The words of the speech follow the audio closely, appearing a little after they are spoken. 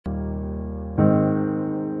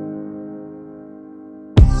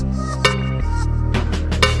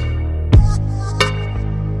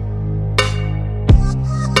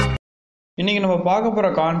இன்னைக்கு நம்ம பார்க்க போற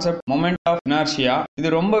கான்செப்ட் மொமெண்ட் ஆஃப் இனர்ஷியா. இது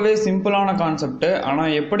ரொம்பவே சிம்பிளான கான்செப்ட். ஆனா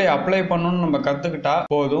எப்படி அப்ளை பண்ணணும்னு நம்ம கத்துக்கிட்டா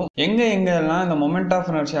போதும். எங்கெல்லாம் இந்த மொமெண்ட் ஆஃப்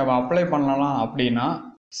இனர்ஷியாவை அப்ளை பண்ணலாம் அப்படின்னா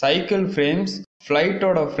சைக்கிள் ஃப்ரேம்ஸ்,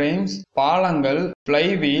 ஃப்ளைட்டோட ஃப்ரேம்ஸ், பாலங்கள்,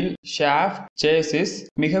 ஃப்ளைவீல், ஷாஃப்ட், சேசிஸ்,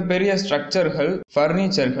 மிகப்பெரிய ஸ்ட்ரக்சர்கள்,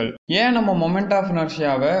 ஃபர்னிச்சர்கள். ஏன் நம்ம மொமெண்ட் ஆஃப்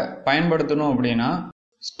இனர்ஷியாவை பயன்படுத்தணும் அப்படின்னா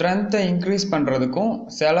ஸ்ட்ரென்த்தை இன்க்ரீஸ் பண்றதுக்கும்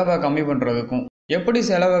செலவை கம்மி பண்றதுக்கும். எப்படி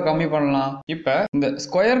செலவை கம்மி பண்ணலாம்? இப்ப இந்த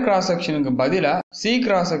ஸ்கொயர் கிராஸ் செக்ஷனுக்கு பதிலா சி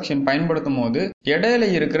கிராஸ் செக்ஷன் பயன்படுத்தும் போது இடையில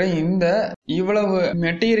இருக்கிற இந்த இவ்வளவு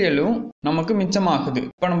மெட்டீரியலும் நமக்கு மிச்சமாகுது.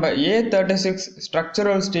 இப்ப நம்ம A36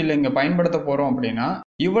 ஸ்ட்ரக்சரல் ஸ்டீல் இங்க பயன்படுத்த போறோம் அப்படின்னா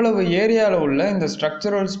இவ்வளவு ஏரியால உள்ள இந்த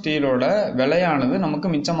ஸ்ட்ரக்சரல் ஸ்டீலோட விலையானது நமக்கு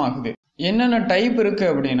மிச்சமாகுது. என்னென்ன டைப் இருக்கு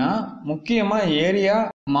அப்படின்னா முக்கியமா ஏரியா,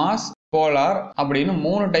 மாஸ், போலார் அப்படின்னு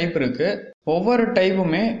 3 டைப் இருக்கு. ஒவ்வொரு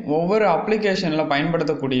டைப்புமே ஒவ்வொரு அப்ளிகேஷன்ல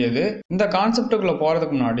பயன்படுத்தக்கூடியது. இந்த கான்செப்டுக்குள்ள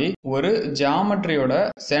போறதுக்கு முன்னாடி ஒரு ஜியாமெட்ரியோட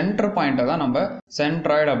சென்டர் பாயிண்ட தான் நம்ம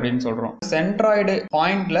சென்ட்ராய்டு அப்படின்னு சொல்றோம். சென்ட்ராய்டு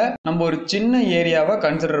பாயிண்ட்ல நம்ம ஒரு சின்ன ஏரியாவை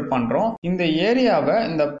கன்சிடர் பண்றோம். இந்த ஏரியாவை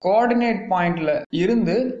இந்த கோஆர்டினேட் பாயிண்ட்ல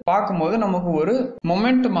இருந்து பார்க்கும்போது நமக்கு ஒரு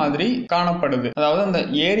மொமெண்ட் மாதிரி காணப்படுது. அதாவது இந்த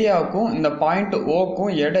ஏரியாவுக்கும் இந்த பாயிண்ட்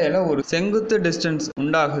ஓக்கும் இடையில ஒரு செங்குத்து டிஸ்டன்ஸ்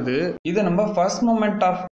உண்டாகுது. இதை நம்ம first moment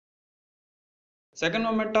of. Second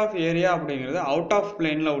moment of area அப்படிங்கிறது அவுட் ஆஃப்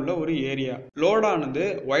பிளேன்ல உள்ள ஒரு ஏரியா. லோட் ஆனது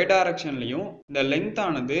y டைரக்ஷன்லயும் இந்த லெங்த்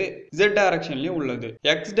ஆனது z டைரக்ஷன்லயும் உள்ளது.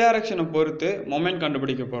 x டைரக்ஷனை பொறுத்து மொமெண்ட்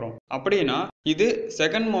கண்டுபிடிக்க போறோம். அப்படின்னா இது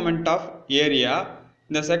செகண்ட் மொமெண்ட் ஆஃப் ஏரியா.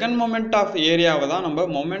 இந்த செகண்ட் மொமெண்ட் ஆஃப் ஏரியாவை தான் நம்ம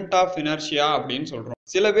மொமெண்ட் ஆஃப் இனர்ஷியா அப்படின்னு சொல்றோம்.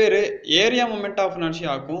 சில பேர் area moment of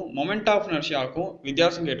இனர்ஷியாக்கும் moment of இனர்ஷியாக்கும்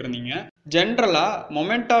வித்தியாசம் கேட்டிருந்தீங்க. ஜென்ரலா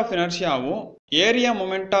moment of இனர்ஷியாவும் area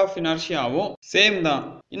moment of இனர்ஷியாவும் same தான்.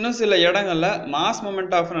 இன்னும் சில இடங்கள்ல mass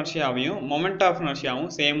moment of இனர்ஷியாவையும் moment of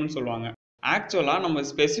இனர்ஷியாவும் சேம்னு சொல்லுவாங்க. ஆக்சுவலா நம்ம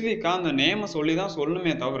ஸ்பெசிஃபிக்கா அந்த நேமை சொல்லி தான்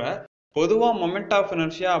சொல்லணுமே தவிர பொதுவா மொமெண்ட் ஆஃப்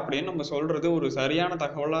இனர்ஷியா அப்படின்னு நம்ம சொல்றது ஒரு சரியான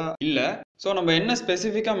தகவலா இல்ல. ஸோ நம்ம என்ன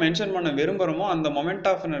ஸ்பெசிஃபிக்கா மென்ஷன் பண்ண விரும்புறோமோ அந்த மொமெண்ட்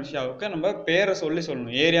ஆஃப் இனர்ஷியாவுக்கு நம்ம பேரை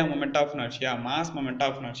சொல்லணும். Area moment of inertia, mass moment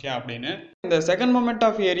of inertia அப்படின்னு. இந்த செகண்ட் மொமெண்ட்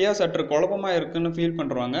ஆஃப் ஏரியா சற்று குழப்பமா இருக்குன்னு ஃபீல்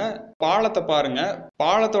பண்றாங்க. பாலத்தை பாருங்க,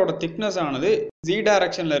 பாலத்தோட திக்னஸ் ஆனது ஜி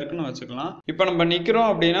டைரக்ஷன்ல இருக்குன்னு வச்சுக்கலாம். இப்போ நம்ம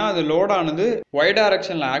நிக்கிறோம் அப்படின்னா அது லோட் ஆனது y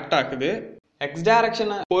டைரக்ஷன்ல ஆக்ட் ஆகுது. எக்ஸ்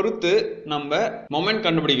டைரக்ஷனை பொறுத்து நம்ம மொமெண்ட்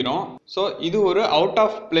கண்டுபிடிக்கிறோம். ஸோ இது ஒரு out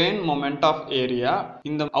of plane moment of area.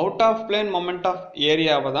 இந்த out of plane moment of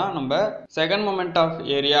ஏரியாவை தான் நம்ம செகண்ட் மொமெண்ட் ஆஃப்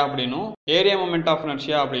ஏரியா அப்படின்னும் ஏரியா மொமெண்ட் ஆஃப்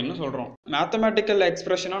இனர்ஷியா அப்படின்னு சொல்றோம். மேத்தமெட்டிக்கல்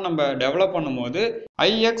எக்ஸ்பிரஷனா நம்ம டெவலப் பண்ணும்போது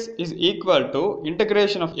Ix is equal to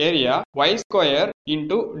integration of area y square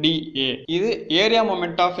into dA. இது ஏரியா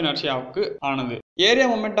மொமெண்ட் ஆஃப் இனர்ஷியாவுக்கு ஆனது. ஏரியா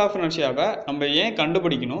மொமெண்ட் ஆஃப் இனர்ஷியாவை நம்ம ஏன்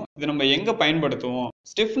கண்டுபிடிக்கணும்? இது நம்ம எங்க பயன்படுத்துவோம்?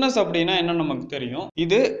 ஸ்டிஃப்னஸ் அப்படின்னா என்ன நமக்கு தெரியும்.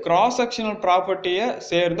 இது கிராஸ் செக்ஷனல் ப்ராப்பர்ட்டியை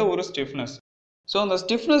சேர்ந்த ஒரு ஸ்டிஃப்னஸ். ஸோ அந்த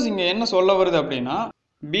ஸ்டிஃப்னஸ் இங்க என்ன சொல்ல வருது அப்படின்னா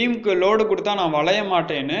பீமுக்கு லோடு கொடுத்தா நான் வளைய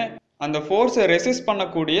மாட்டேன்னு அந்த ஃபோர்ஸை ரெசிஸ்ட்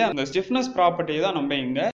பண்ணக்கூடிய அந்த ஸ்டிஃப்னஸ் ப்ராப்பர்ட்டியை தான் நம்ம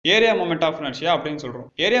இங்க ஏரியா மொமெண்ட் ஆஃப் இனர்ஷியா அப்படின்னு சொல்றோம்.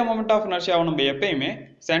 ஏரியா மொமெண்ட் ஆஃப் இனர்ஷியாவை நம்ம எப்பயுமே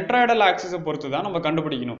சென்ட்ராய்டல் ஆக்சிஸை பொறுத்து தான் நம்ம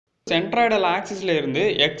கண்டுபிடிக்கணும். சென்ட்ராய்டல் ஆக்சிஸ்ல இருந்து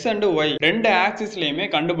எக்ஸ் அண்ட் ஒய் ரெண்டு ஆக்சிஸ்லயுமே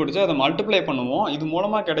கண்டுபிடிச்சு அதை மல்டிப்ளை பண்ணுவோம். இது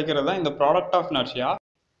மூலமா கிடைக்கிறது தான் இந்த ப்ராடக்ட் ஆஃப் இனர்ஷியா.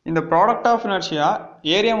 இந்த product of inertia,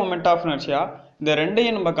 area moment of inertia, இந்த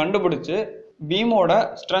ரெண்டையும் நம்ம கண்டுபிடிச்சு பீமோட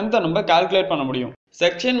ஸ்ட்ரென்த்தை நம்ம கால்குலேட் பண்ண முடியும்.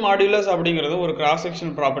 செக்ஷன் மாடுலஸ் அப்படிங்கிறது ஒரு கிராஸ்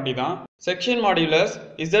செக்ஷன் ப்ராப்பர்ட்டி தான். Section modulus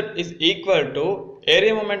Z is equal to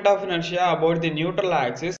area moment of inertia about the neutral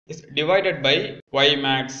axis is divided by y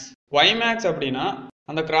max. y max அப்படின்னா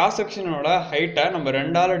அந்த கிராஸ் செக்ஷனோட ஹைட்டை நம்ம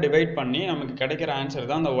 2ஆல டிவைட் பண்ணி நமக்கு கிடைக்கிற ஆன்சர்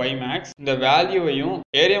தான் அந்த y max. இந்த வேல்யூவையும்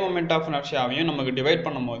ஏரியா மொமெண்ட் ஆஃப் இனர்ஷியாவையும் நமக்கு டிவைட்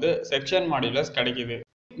பண்ணும்போது செக்ஷன் மாடுலஸ் கிடைக்குது.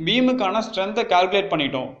 பீமுக்கான ஸ்ட்ரென்த்தை கால்குலேட்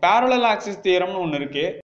பண்ணிட்டோம். பேரலல் ஆக்சிஸ் தியரம்னு ஒன்று இருக்கு.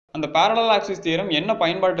 அந்த பேரலல் ஆக்சிஸ் தியரம் என்ன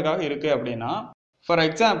பயன்பாட்டுக்காக இருக்கு அப்படின்னா ஃபார்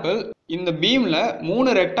எக்ஸாம்பிள் இந்த பீம்ல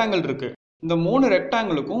 3 ரெக்டாங்கிள் இருக்கு. இந்த 3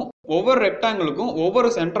 ரெக்டாங்கிளுக்கும் ஒவ்வொரு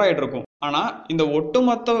சென்ட்ராய்டு இருக்கும். ஆனா இந்த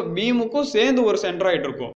ஒட்டுமொத்த பீமுக்கும் சேர்ந்து ஒரு சென்ட்ராய்டு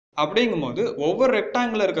இருக்கும். அப்படிங்கும்போது ஒவ்வொரு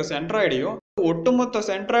ரெக்டாங்கிள் இருக்க சென்ட்ராய்டையும் ஒட்டுமொத்த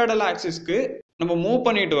சென்ட்ராய்டல் ஆக்சிஸ்க்கு நம்ம மூவ்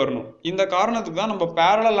பண்ணிட்டு வரணும். இந்த காரணத்துக்கு தான் நம்ம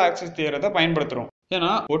பேரலல் ஆக்சிஸ் தியரத்தை பயன்படுத்துறோம்.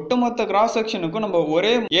 ஏன்னா ஒட்டுமொத்த கிராஸ் செக்ஷனுக்கும் நம்ம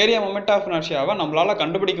ஒரே ஏரியா மொமெண்ட் ஆஃப் இனர்ஷியாவை நம்மளால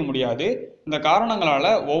கண்டுபிடிக்க முடியாது. இந்த காரணங்களால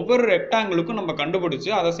ஒவ்வொரு ரெக்டாங்கிளுக்கும் நம்ம கண்டுபிடிச்சு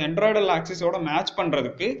அதை சென்ட்ராய்டல் ஆக்சிஸோட மேட்ச்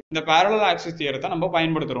பண்றதுக்கு இந்த பேரலல் ஆக்சிஸ் தியரத்தை நம்ம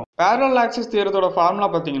பயன்படுத்துறோம். பேரலல் ஆக்சிஸ் தியரத்தோட ஃபார்முலா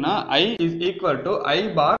பாத்தீங்கன்னா I is equal to I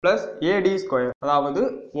bar plus AD square. அதாவது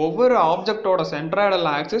ஒவ்வொரு ஆப்ஜெக்டோட centroidal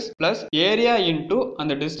axis plus area into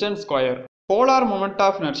அந்த distance square. Polar moment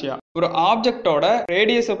of inertia ஒரு ஆப்ஜெக்டோட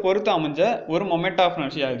ரேடியஸை பொறுத்து அமைஞ்ச ஒரு மொமெண்ட் ஆஃப்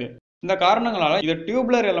இனர்ஷியா இது. இந்த காரணங்களால இதை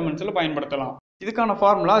டியூப்லர் எலிமெண்ட்ஸ்ல பயன்படுத்தலாம். இதுக்கான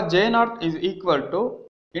formula J0 is equal to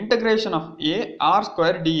integration of A R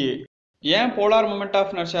square dA. ஏன் போலார் மொமெண்ட்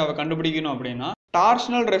ஆஃப் இனர்ஷியாவை கண்டுபிடிக்கணும் அப்படின்னா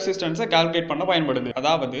டார்ஷனல் ரெசிஸ்டன்ஸை கால்குலேட் பண்ண பயன்படுது.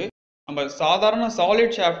 அதாவது நம்ம சாதாரண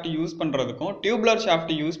சாலிட் ஷாஃப்ட் யூஸ் பண்றதுக்கும் டியூப்லர் ஷாஃப்ட்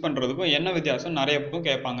யூஸ் பண்றதுக்கும் என்ன வித்தியாசம் நிறைய பக்கம்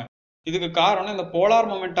கேட்பாங்க. இதுக்கு காரணம் இந்த போலார்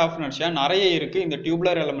மொமெண்ட் ஆஃப் இனர்ஷியா நிறைய இருக்கு இந்த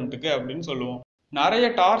டியூப்லர் எலமெண்ட்டுக்கு அப்படின்னு சொல்லுவோம். நிறைய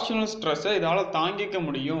டார்ஷனல் ஸ்ட்ரெஸ்ஸை இதால தாங்கிக்க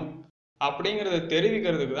முடியும் அப்படிங்கிறத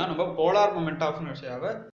தெரிவிக்கிறதுக்கு தான் நம்ம போலார் மொமெண்ட் ஆஃப்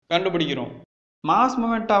இனர்ஷியாவை கண்டுபிடிக்கிறோம். Mass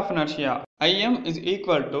moment of inertia Im is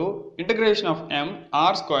equal to integration of m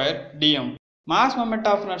r square dm. Mass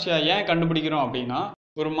moment of inertia ஏன் கண்டுபிடிக்கிறோம் அப்படின்னா,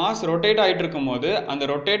 ஒரு மாஸ் ரொட்டேட் ஆகிட்டு இருக்கும் போது அந்த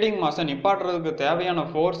ரொட்டேட்டிங் மாஸை நிப்பாட்டுறதுக்கு தேவையான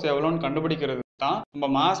ஃபோர்ஸ் எவ்வளோன்னு கண்டுபிடிக்கிறது தான் நம்ம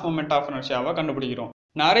மாஸ் மொமெண்ட் ஆஃப் இனர்ஷியாவை கண்டுபிடிக்கிறோம்.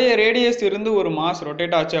 நிறைய ரேடியஸ் இருந்து ஒரு மாஸ்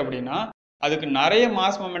ரொட்டேட் ஆச்சு அப்படின்னா அதுக்கு நிறைய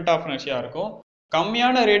மாஸ் மொமெண்ட் ஆஃப் இனர்ஷியா இருக்கும்.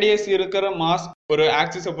 கம்மியான ரேடியஸ் இருக்கிற மாஸ் ஒரு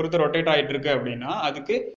ஆக்சிஸை பொறுத்து ரொட்டேட் ஆகிட்டு இருக்கு அப்படின்னா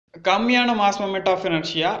அதுக்கு கம்மியான மாஸ் மொமெண்ட் ஆஃப்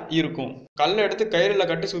இனர்ஷியா இருக்கும். கல்லை எடுத்து கயிறுல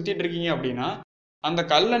கட்டி சுத்திட்டு இருக்கீங்க அப்படின்னா அந்த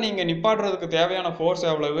கல்லை நீங்க நிப்பாட்டுறதுக்கு தேவையான ஃபோர்ஸ்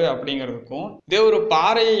எவ்வளவு அப்படிங்கிறதுக்கும், இதே ஒரு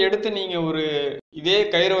பாறையை எடுத்து நீங்க ஒரு இதே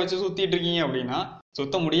கயிறை வச்சு சுத்திட்டு இருக்கீங்க அப்படின்னா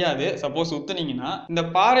சுத்த முடியாது. சப்போஸ் சுத்துனீங்கன்னா இந்த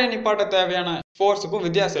பாறையை நிப்பாட்ட தேவையான ஃபோர்ஸுக்கும்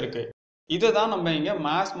வித்தியாசம் இருக்கு. இதை தான் நம்ம இங்க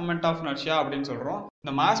மாஸ் மொமெண்ட் ஆஃப் இனர்ஷியா அப்படின்னு சொல்றோம்.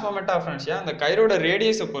 இந்த மாஸ் மொமெண்ட் ஆஃப் இனர்ஷியா அந்த கயிறோட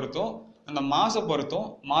ரேடியஸை பொறுத்தும் அந்த மாஸை பொறுத்தும்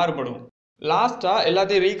மாறுபடும். லாஸ்டா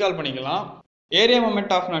எல்லாத்தையும் ரீகால் பண்ணிக்கலாம். Area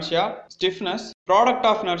moment of inertia, stiffness, product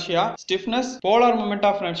of inertia, stiffness, polar moment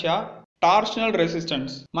of inertia, torsional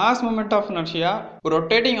resistance. Mass moment of inertia ஒரு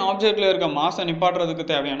ரொட்டேட்டிங் ஆப்ஜெக்ட்ல இருக்க மாஸை நிப்பாட்டுறதுக்கு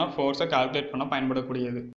தேவையான ஃபோர்ஸை கால்குலேட் பண்ண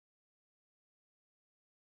பயன்படக்கூடியது.